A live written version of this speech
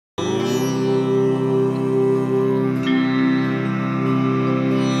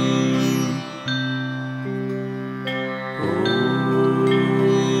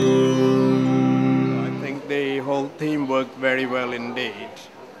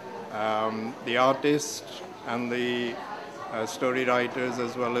The artist and the story writers,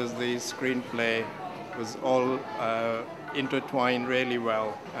 as well as the screenplay, was all intertwined really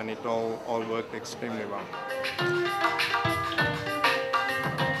well, and it all worked extremely well.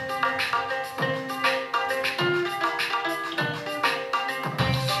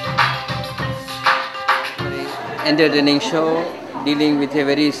 Entertaining show dealing with a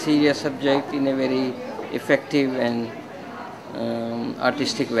very serious subject in a very effective and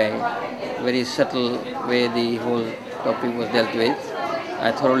artistic way, very subtle way the whole topic was dealt with.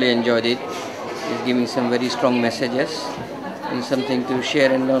 I thoroughly enjoyed it. It's giving some very strong messages and something to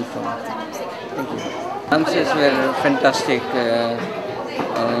share and learn from. Thank you. Dances were fantastic. A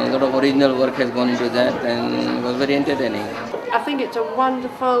lot of original work has gone into that and it was very entertaining. I think it's a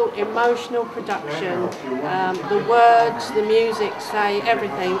wonderful, emotional production. The words, the music say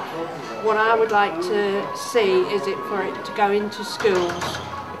everything. What I would like to see is for it to go into schools,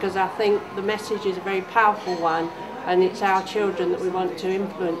 because I think the message is a very powerful one, and it's our children that we want to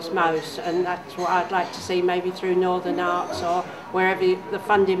influence most, and that's what I'd like to see, maybe through Northern Arts or wherever the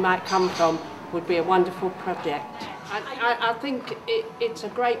funding might come from. Would be a wonderful project. I think it's a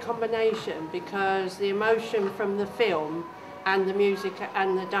great combination, because the emotion from the film and the music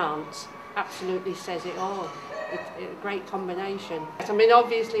and the dance absolutely says it all. It's a great combination. I mean,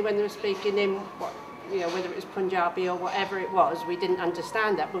 obviously when they were speaking in, whether it was Punjabi or whatever it was, we didn't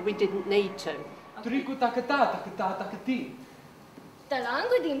understand that, but we didn't need to.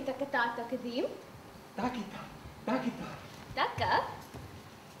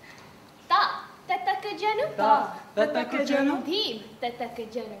 Tatakajanu, tatakajanu, deem,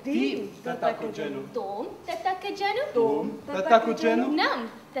 tatakajanu, deem, tatakajanu, dom, tatakajanu, dom, tatakajanu, nam,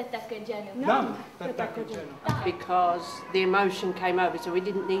 tatakajanu, nam, tatakajanu. Because the emotion came over, so we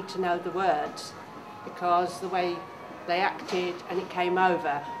didn't need to know the words, because the way they acted and it came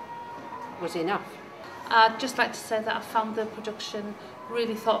over was enough. I'd just like to say that I found the production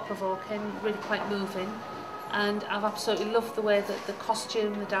really thought-provoking, really quite moving, and I've absolutely loved the way that the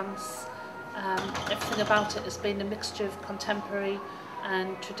costume, the dance, everything about it has been a mixture of contemporary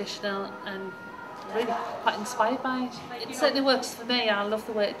and traditional, and really quite inspired by it. It certainly works for me. I love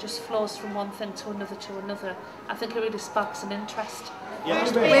the way it just flows from one thing to another. I think it really sparks some interest.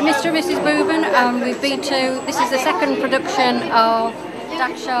 We're Mr and Mrs Booben, and we've been to, this is the second production of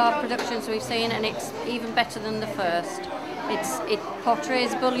Daksha Productions we've seen, and it's even better than the first. It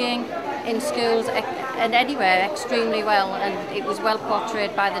portrays bullying in schools and anywhere extremely well, and it was well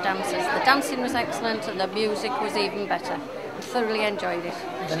portrayed by the dancers. The dancing was excellent and the music was even better. I thoroughly enjoyed it.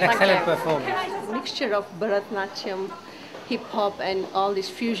 An excellent performance. A mixture of Bharatanatyam, hip hop and all this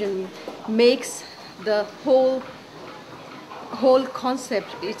fusion makes the whole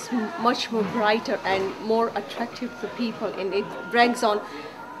concept, it's much more brighter and more attractive to people, and it brings on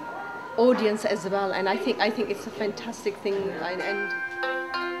audience as well, and I think it's a fantastic thing. And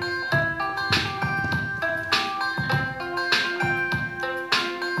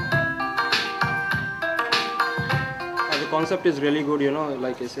the concept is really good,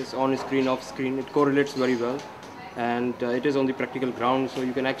 like it's on screen, off screen, it correlates very well, and it is on the practical ground, so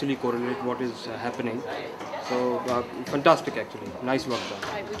you can actually correlate what is happening. So fantastic, actually, nice work done.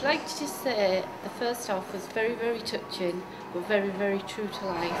 I would like to just say the first half was very, very touching, but very, very true to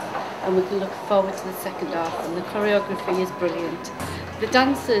life, and we can look forward to the second half, and the choreography is brilliant. The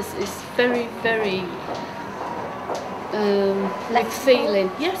dancers is very, very like feeling.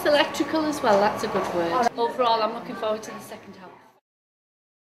 Yes, electrical as well, that's a good word. Overall, I'm looking forward to the second half.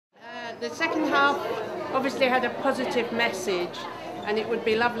 The second half obviously had a positive message, and it would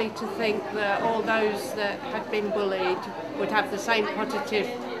be lovely to think that all those that had been bullied would have the same positive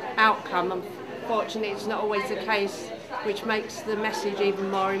outcome. Unfortunately, it's not always the case, which makes the message even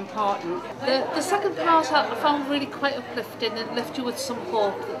more important. The second part I found really quite uplifting. It left you with some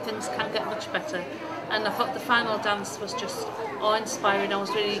hope that things can get much better. And I thought the final dance was just awe-inspiring. I was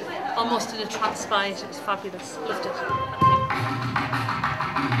really almost in a trance by it. It was fabulous. Loved it. Thank you.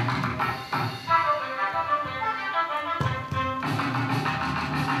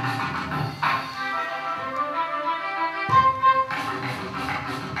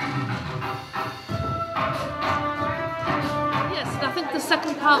 The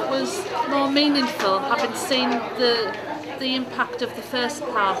second part was more meaningful, having seen the impact of the first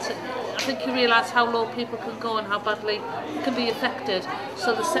part. I think you realise how low people can go and how badly it can be affected.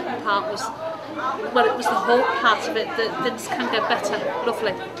 So the second part was well, it was the whole part of it that just can't get better.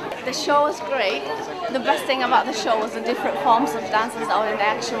 Lovely. The show was great. The best thing about the show was the different forms of dances that were in the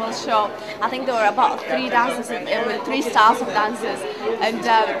actual show. I think there were about 3 dances with 3 styles of dances, and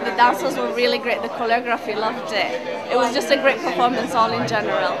the dancers were really great. The choreography, loved it. It was just a great performance all in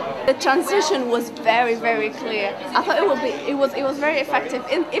general. The transition was very, very clear. I thought it was very effective.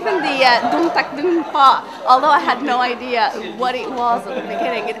 Even the dum tak dum part, although I had no idea what it was at the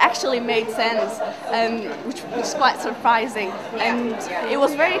beginning, it actually made sense, which was quite surprising. And it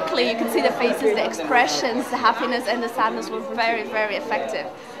was very clear. You could see the faces, the expressions, the happiness and the sadness were very, very effective.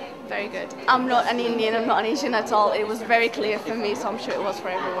 Very good. I'm not an Indian, I'm not an Asian at all. It was very clear for me, so I'm sure it was for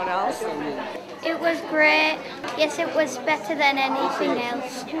everyone else. It was great. Yes, it was better than anything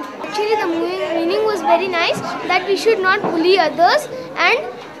else. Actually, the meaning was very nice, that we should not bully others, and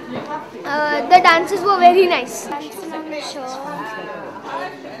the dances were very nice. Dancing on the show,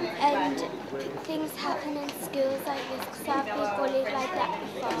 and things happen in schools like this because I've been bullied like that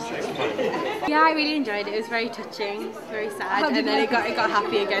before. Yeah, I really enjoyed it. It was very touching, very sad, and then it got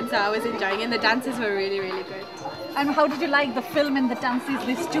happy again, so I was enjoying it. And the dances were really, really good. And how did you like the film and the dances,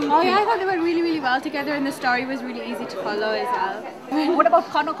 these two? Oh yeah, I thought they were really, really well together, and the story was really easy to follow as well. What about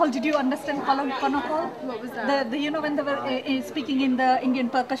Konokol? Did you understand Konokol? What was that? You know, when they were speaking in the Indian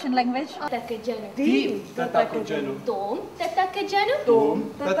percussion language? Dim, tatakajanu. Dom, tatakajanu.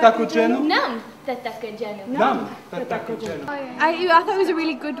 Dom, tatakajanu. Nam, tatakajanu. Nam, tatakajanu. I thought it was a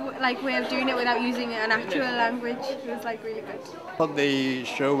really good way of doing it without using an actual language. It was really good. I thought the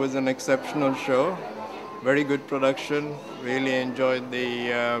show was an exceptional show. Very good production. Really enjoyed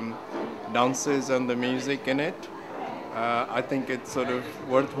the dances and the music in it. I think it's sort of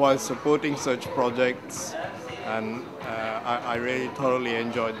worthwhile supporting such projects, and I really thoroughly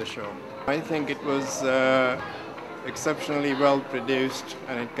enjoyed the show. I think it was exceptionally well produced,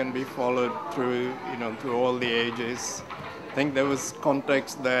 and it can be followed through all the ages. I think there was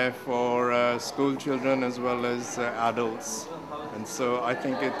context there for school children as well as adults. And so I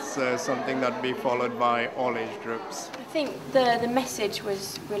think it's something that be followed by all age groups. I think the message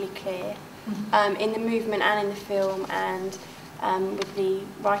was really clear in the movement and in the film, and with the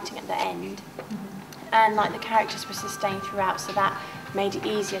writing at the end. And the characters were sustained throughout, so that made it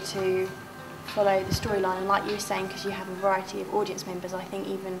easier to follow the storyline. And like you were saying, because you have a variety of audience members, I think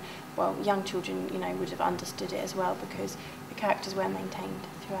even young children would have understood it as well, because the characters were maintained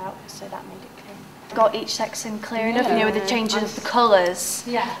throughout, so that made it clear. Got each section clear enough, with the changes of the colours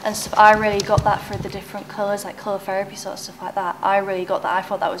and stuff. I really got that for the different colours, like colour therapy sort of stuff like that. I really got that. I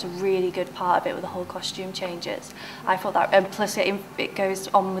thought that was a really good part of it with the whole costume changes. I thought that, and plus it goes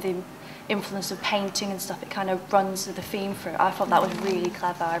on with the influence of painting and stuff. It kind of runs the theme through. I thought that was really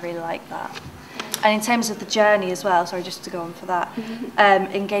clever. I really liked that. And in terms of the journey as well, sorry, just to go on for that,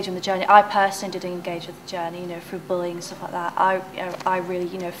 engage in the journey. I personally did engage with the journey, through bullying and stuff like that. I really,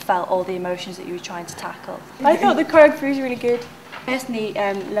 felt all the emotions that you were trying to tackle. I thought the choreography was really good. I personally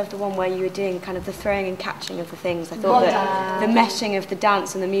loved the one where you were doing kind of the throwing and catching of the things. I thought that the meshing of the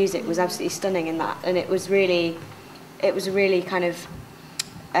dance and the music was absolutely stunning in that, and it was really kind of.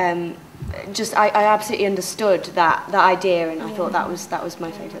 I absolutely understood that idea, and I thought that was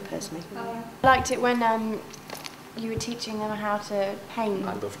my favourite personally. I liked it when you were teaching them how to paint.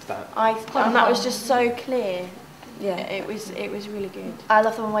 I loved that. And that was just so clear. Yeah, it was really good. I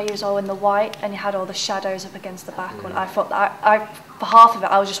love the one where you was all in the white and you had all the shadows up against the back. When I thought that for half of it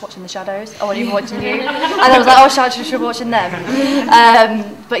I was just watching the shadows. I wasn't even watching you, and I was like, oh, I should be watching them.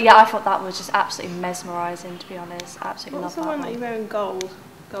 But yeah, I thought that was just absolutely mesmerising, to be honest. Absolutely love that. What's the one that you're wearing gold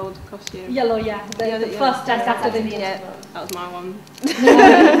costume? Yellow, yeah. The first dance after the Indian. Yeah, that was my one.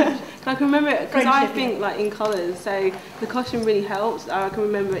 I can remember it because I think in colours, so the costume really helps. I can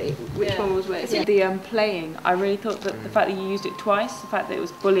remember which one was which. The playing, I really thought that the fact that you used it twice, the fact that it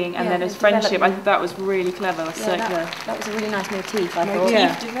was bullying and then as friendship, I think that was really clever, circular. That was a really nice motif, I thought.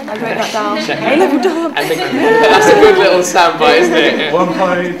 Yeah. I wrote that down. A-level dance. That's a good little soundbite, isn't it? 1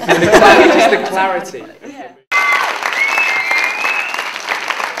 point. Exactly, just the clarity.